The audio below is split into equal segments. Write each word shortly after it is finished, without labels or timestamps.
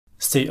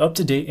Stay up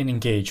to date and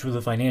engage with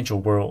the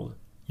financial world.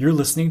 You're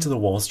listening to the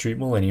Wall Street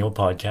Millennial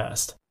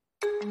Podcast.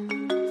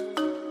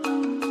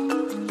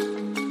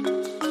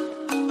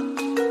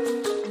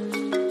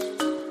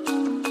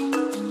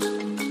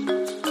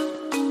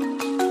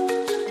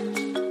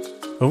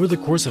 Over the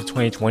course of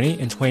 2020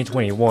 and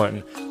 2021,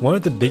 one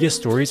of the biggest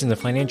stories in the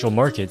financial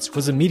markets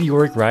was a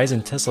meteoric rise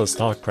in Tesla's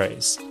stock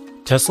price.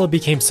 Tesla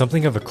became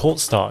something of a cult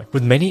stock,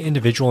 with many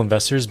individual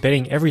investors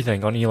betting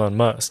everything on Elon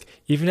Musk,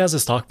 even as the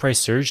stock price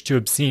surged to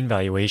obscene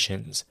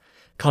valuations.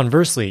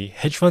 Conversely,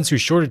 hedge funds who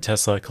shorted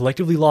Tesla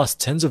collectively lost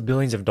tens of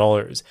billions of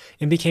dollars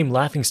and became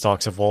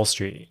laughingstocks of Wall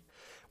Street.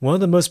 One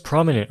of the most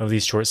prominent of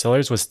these short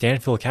sellers was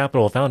Stanfield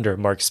Capital founder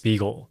Mark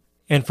Spiegel.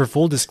 And for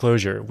full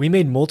disclosure, we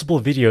made multiple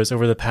videos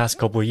over the past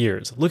couple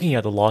years looking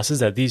at the losses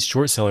that these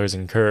short sellers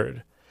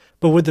incurred.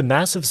 But with the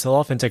massive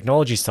sell-off in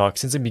technology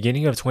stocks since the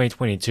beginning of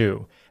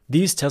 2022,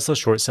 these Tesla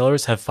short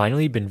sellers have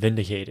finally been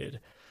vindicated.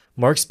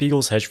 Mark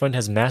Spiegel's hedge fund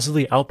has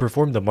massively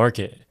outperformed the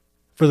market.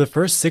 For the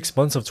first 6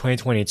 months of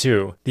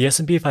 2022, the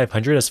S&P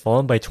 500 has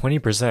fallen by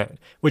 20%,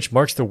 which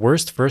marks the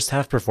worst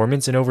first-half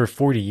performance in over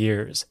 40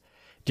 years.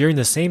 During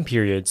the same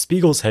period,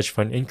 Spiegel's hedge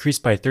fund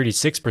increased by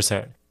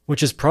 36%,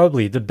 which is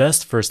probably the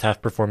best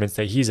first-half performance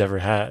that he's ever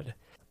had.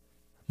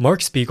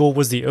 Mark Spiegel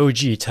was the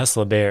OG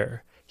Tesla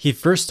bear. He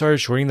first started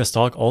shorting the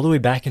stock all the way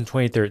back in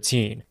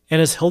 2013, and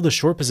has held a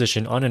short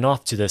position on and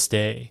off to this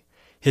day.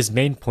 His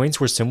main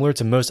points were similar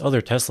to most other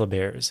Tesla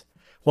bears.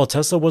 While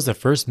Tesla was the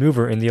first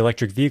mover in the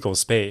electric vehicle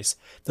space,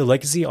 the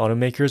legacy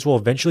automakers will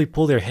eventually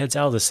pull their heads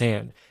out of the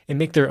sand and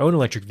make their own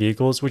electric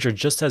vehicles which are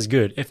just as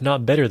good, if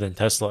not better than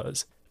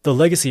Tesla's. The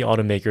legacy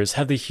automakers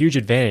have the huge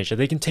advantage that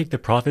they can take the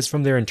profits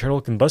from their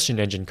internal combustion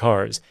engine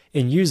cars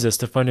and use this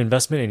to fund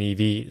investment in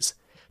EVs.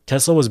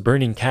 Tesla was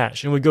burning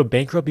cash and would go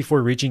bankrupt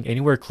before reaching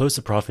anywhere close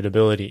to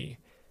profitability.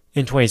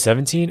 In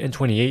 2017 and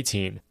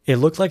 2018, it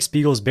looked like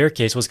Spiegel's bear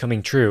case was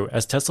coming true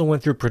as Tesla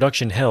went through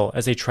production hell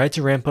as they tried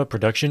to ramp up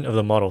production of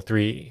the Model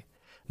 3.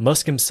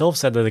 Musk himself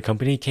said that the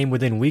company came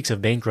within weeks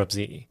of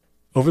bankruptcy.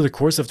 Over the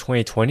course of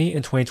 2020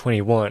 and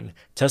 2021,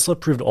 Tesla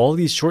proved all of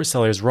these short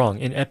sellers wrong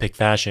in epic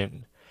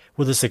fashion.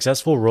 With the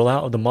successful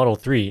rollout of the Model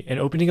 3 and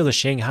opening of the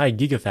Shanghai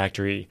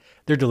Gigafactory,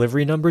 their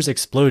delivery numbers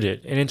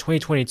exploded, and in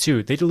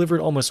 2022 they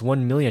delivered almost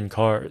 1 million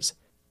cars.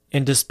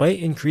 And despite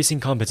increasing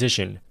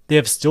competition, they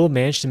have still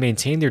managed to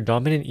maintain their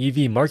dominant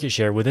EV market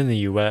share within the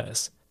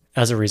US.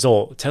 As a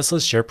result,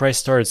 Tesla's share price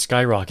started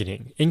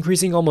skyrocketing,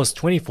 increasing almost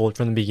 20-fold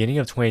from the beginning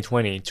of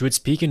 2020 to its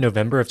peak in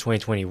November of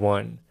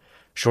 2021.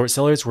 Short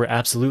sellers were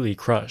absolutely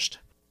crushed.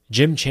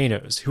 Jim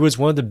Chanos, who was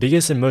one of the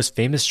biggest and most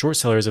famous short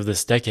sellers of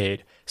this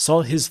decade,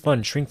 saw his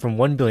fund shrink from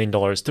 $1 billion to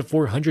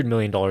 $400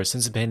 million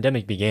since the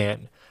pandemic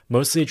began,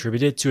 mostly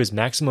attributed to his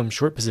maximum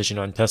short position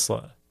on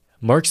Tesla.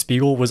 Mark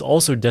Spiegel was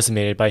also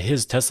decimated by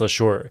his Tesla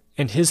short,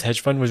 and his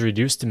hedge fund was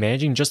reduced to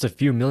managing just a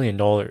few $1 million.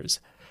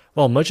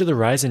 While much of the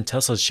rise in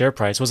Tesla's share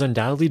price was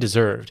undoubtedly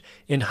deserved,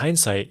 in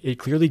hindsight, it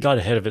clearly got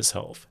ahead of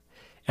itself.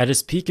 At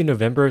its peak in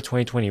November of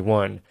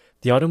 2021,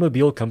 the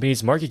automobile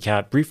company's market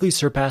cap briefly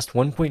surpassed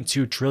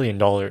 $1.2 trillion.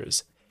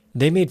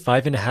 They made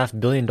 $5.5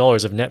 billion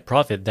of net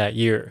profit that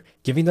year,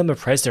 giving them a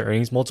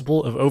price-to-earnings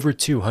multiple of over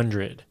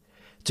 200.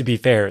 To be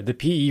fair, the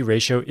PE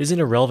ratio isn't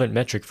a relevant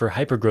metric for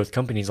hypergrowth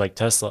companies like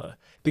Tesla,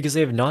 because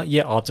they have not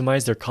yet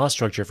optimized their cost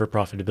structure for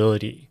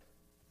profitability.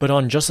 But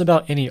on just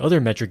about any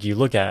other metric you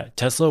look at,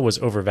 Tesla was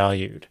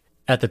overvalued.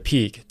 At the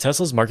peak,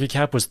 Tesla's market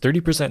cap was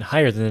 30%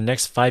 higher than the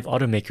next 5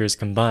 automakers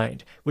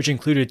combined, which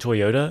included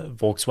Toyota,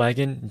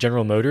 Volkswagen,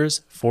 General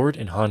Motors, Ford,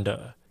 and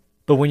Honda.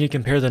 But when you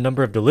compare the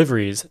number of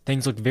deliveries,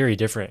 things look very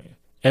different.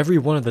 Every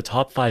one of the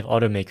top 5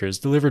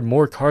 automakers delivered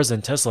more cars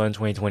than Tesla in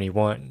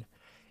 2021.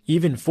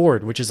 Even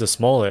Ford, which is the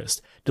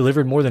smallest,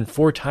 delivered more than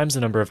 4 times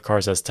the number of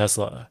cars as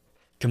Tesla.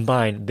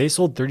 Combined, they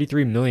sold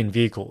 33 million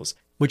vehicles,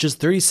 which is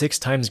 36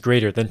 times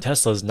greater than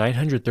Tesla's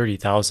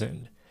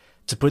 930,000.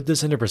 To put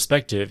this into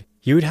perspective,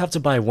 you would have to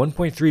buy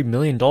 $1.3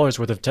 million worth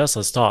of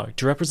Tesla stock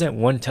to represent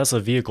one Tesla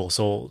vehicle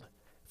sold.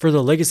 For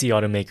the legacy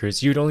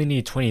automakers, you'd only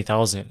need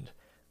 20,000.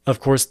 Of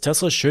course,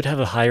 Tesla should have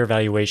a higher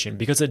valuation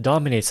because it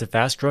dominates the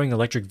fast-growing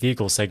electric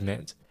vehicle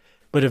segment.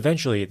 But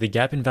eventually, the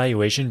gap in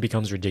valuation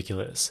becomes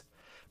ridiculous.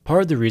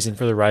 Part of the reason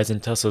for the rise in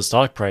Tesla's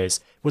stock price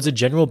was a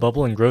general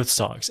bubble in growth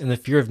stocks and the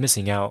fear of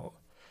missing out.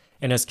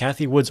 And as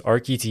Cathie Wood's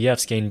ARK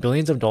ETFs gained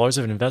billions of dollars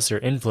of investor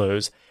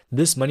inflows,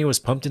 this money was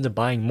pumped into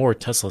buying more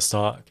Tesla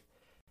stock.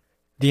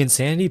 The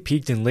insanity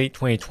peaked in late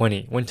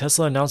 2020 when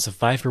Tesla announced a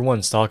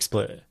 5-for-1 stock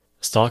split.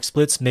 Stock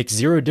splits make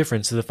zero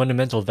difference to the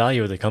fundamental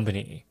value of the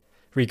company.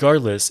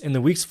 Regardless, in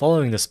the weeks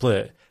following the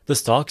split, the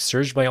stock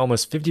surged by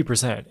almost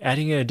 50%,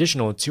 adding an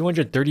additional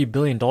 $230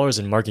 billion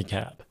in market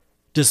cap.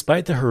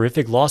 Despite the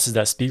horrific losses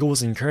that Spiegel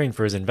was incurring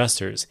for his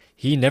investors,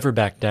 he never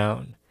backed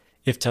down.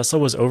 If Tesla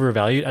was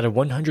overvalued at a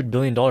 $100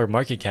 billion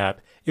market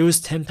cap, it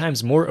was 10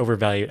 times more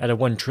overvalued at a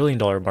 $1 trillion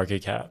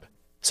market cap.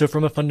 So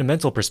from a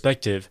fundamental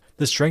perspective,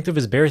 the strength of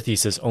his bear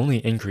thesis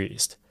only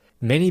increased.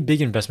 Many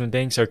big investment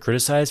banks are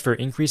criticized for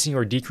increasing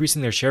or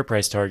decreasing their share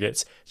price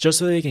targets just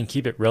so they can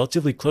keep it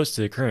relatively close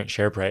to the current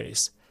share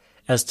price.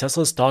 As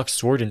Tesla stocks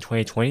soared in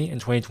 2020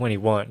 and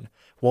 2021,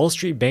 Wall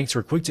Street banks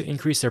were quick to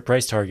increase their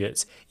price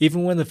targets,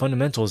 even when the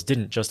fundamentals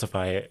didn't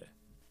justify it.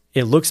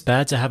 It looks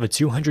bad to have a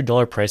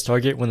 $200 price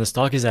target when the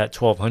stock is at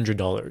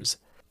 $1,200.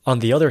 On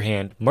the other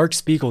hand, Mark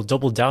Spiegel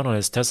doubled down on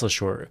his Tesla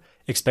short,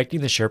 expecting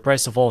the share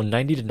price to fall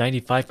 90 to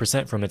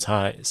 95% from its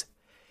highs.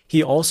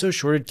 He also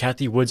shorted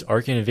Cathie Wood's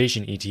ARK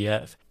Innovation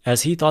ETF,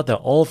 as he thought that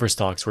all of her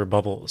stocks were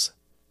bubbles.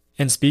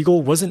 And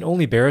Spiegel wasn't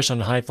only bearish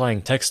on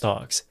high-flying tech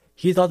stocks.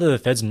 He thought that the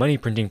Fed's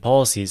money-printing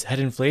policies had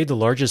inflated the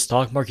largest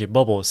stock market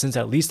bubble since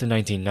at least the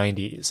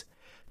 1990s.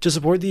 To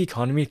support the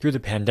economy through the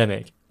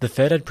pandemic, the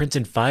Fed had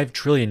printed $5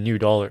 trillion new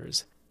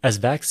dollars. As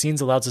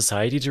vaccines allowed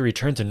society to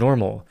return to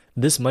normal,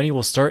 this money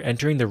will start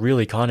entering the real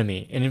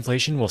economy and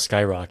inflation will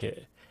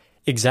skyrocket.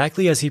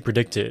 Exactly as he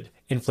predicted,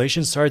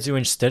 inflation started to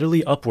inch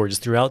steadily upwards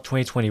throughout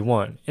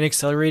 2021 and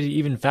accelerated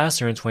even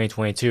faster in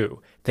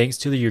 2022, thanks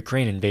to the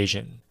Ukraine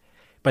invasion.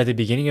 By the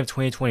beginning of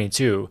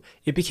 2022,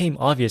 it became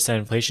obvious that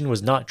inflation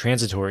was not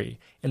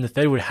transitory, and the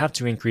Fed would have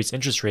to increase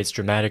interest rates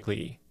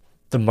dramatically.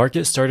 The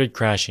market started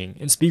crashing,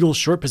 and Spiegel's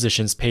short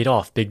positions paid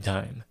off big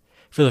time.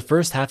 For the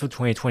first half of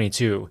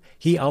 2022,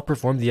 he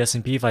outperformed the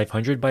S&P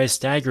 500 by a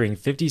staggering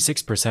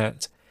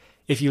 56%.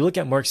 If you look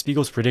at Mark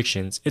Spiegel's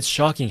predictions, it's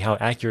shocking how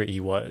accurate he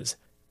was.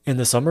 In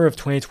the summer of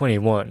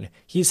 2021,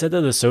 he said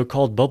that the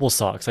so-called bubble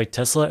stocks like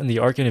Tesla and the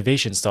ARK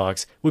Innovation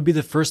stocks would be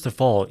the first to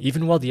fall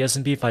even while the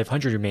S&P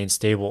 500 remained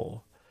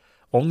stable.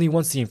 Only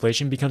once the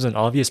inflation becomes an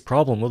obvious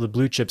problem will the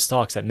blue chip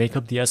stocks that make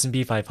up the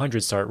S&P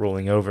 500 start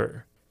rolling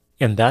over.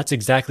 And that's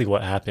exactly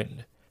what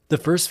happened. The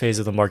first phase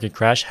of the market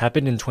crash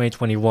happened in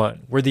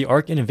 2021, where the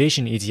ARK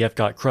Innovation ETF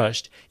got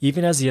crushed,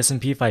 even as the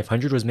S&P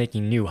 500 was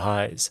making new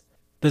highs.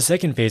 The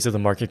second phase of the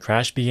market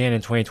crash began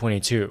in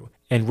 2022,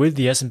 and with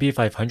the S&P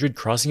 500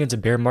 crossing into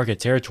bear market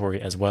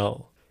territory as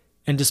well.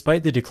 And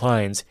despite the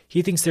declines,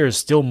 he thinks there is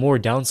still more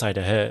downside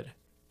ahead.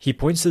 He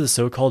points to the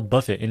so-called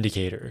Buffett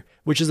indicator,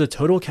 which is the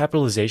total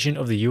capitalization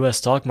of the US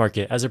stock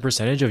market as a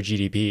percentage of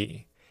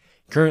GDP.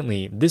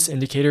 Currently, this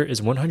indicator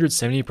is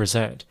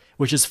 170%,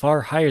 which is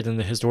far higher than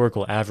the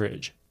historical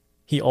average.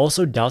 He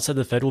also doubts that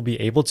the Fed will be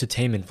able to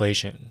tame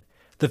inflation.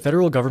 The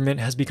federal government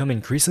has become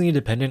increasingly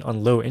dependent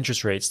on low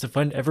interest rates to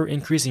fund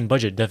ever-increasing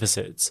budget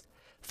deficits.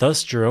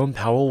 Thus, Jerome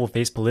Powell will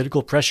face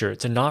political pressure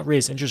to not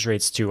raise interest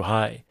rates too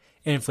high,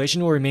 and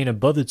inflation will remain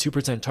above the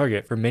 2%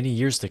 target for many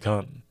years to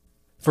come.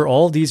 For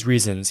all of these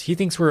reasons, he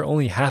thinks we're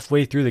only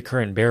halfway through the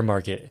current bear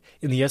market,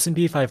 and the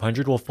S&P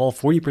 500 will fall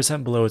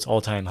 40% below its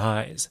all-time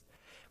highs.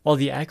 While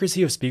the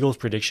accuracy of Spiegel's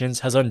predictions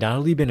has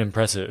undoubtedly been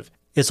impressive,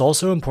 it's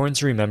also important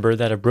to remember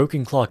that a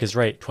broken clock is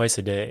right twice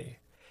a day.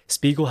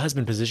 Spiegel has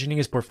been positioning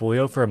his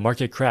portfolio for a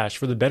market crash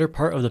for the better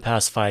part of the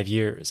past 5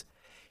 years.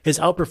 His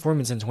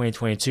outperformance in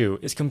 2022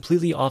 is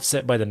completely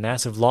offset by the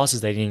massive losses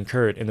that he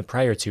incurred in the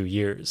prior 2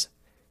 years.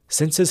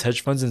 Since his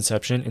hedge fund's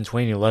inception in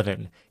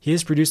 2011, he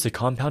has produced a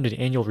compounded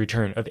annual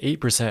return of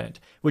 8%,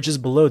 which is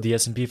below the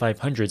S&P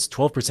 500's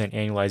 12%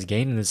 annualized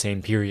gain in the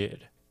same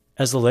period.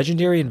 As the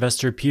legendary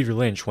investor Peter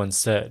Lynch once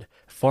said,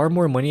 far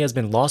more money has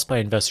been lost by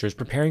investors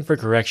preparing for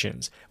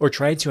corrections or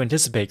trying to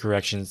anticipate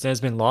corrections than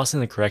has been lost in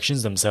the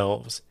corrections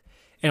themselves.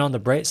 And on the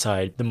bright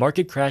side, the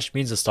market crash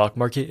means the stock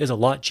market is a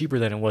lot cheaper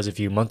than it was a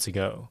few months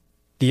ago.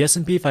 The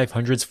S&P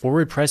 500's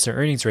forward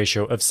price-to-earnings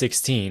ratio of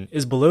 16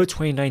 is below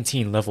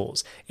 2019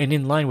 levels and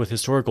in line with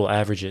historical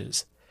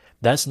averages.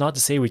 That's not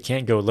to say we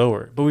can't go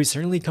lower, but we've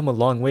certainly come a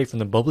long way from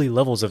the bubbly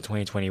levels of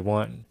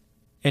 2021.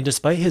 And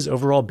despite his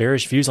overall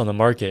bearish views on the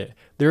market,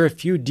 there are a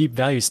few deep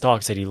value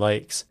stocks that he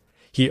likes.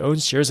 He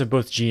owns shares of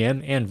both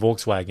GM and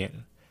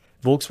Volkswagen.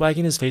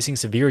 Volkswagen is facing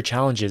severe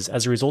challenges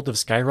as a result of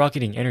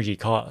skyrocketing energy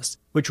costs,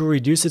 which will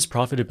reduce its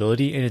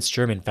profitability in its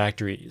German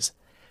factories.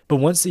 But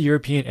once the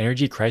European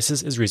energy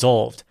crisis is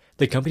resolved,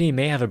 the company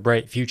may have a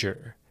bright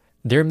future.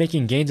 They're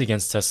making gains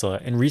against Tesla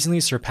and recently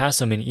surpassed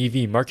them in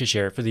EV market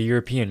share for the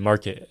European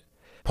market.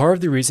 Part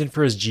of the reason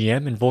for his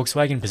GM and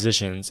Volkswagen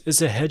positions is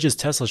to hedge his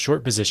Tesla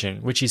short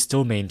position, which he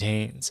still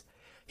maintains.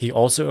 He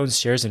also owns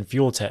shares in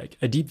Fuel Tech,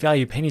 a deep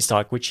value penny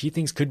stock which he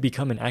thinks could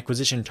become an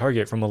acquisition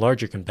target from a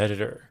larger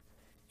competitor.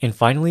 And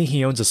finally,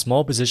 he owns a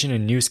small position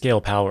in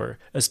NuScale Power,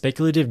 a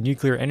speculative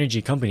nuclear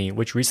energy company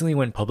which recently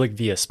went public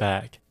via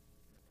SPAC.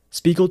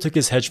 Spiegel took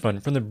his hedge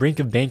fund from the brink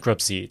of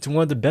bankruptcy to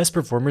one of the best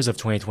performers of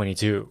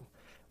 2022.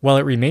 While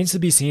it remains to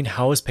be seen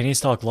how his penny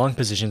stock long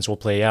positions will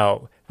play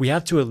out, we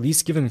have to at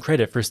least give him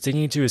credit for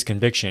sticking to his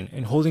conviction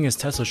and holding his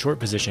Tesla short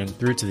position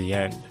through to the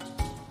end.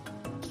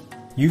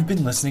 You've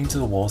been listening to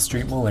the Wall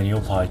Street Millennial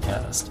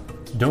Podcast.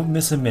 Don't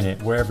miss a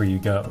minute wherever you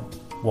go.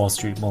 Wall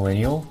Street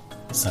Millennial,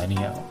 signing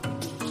out.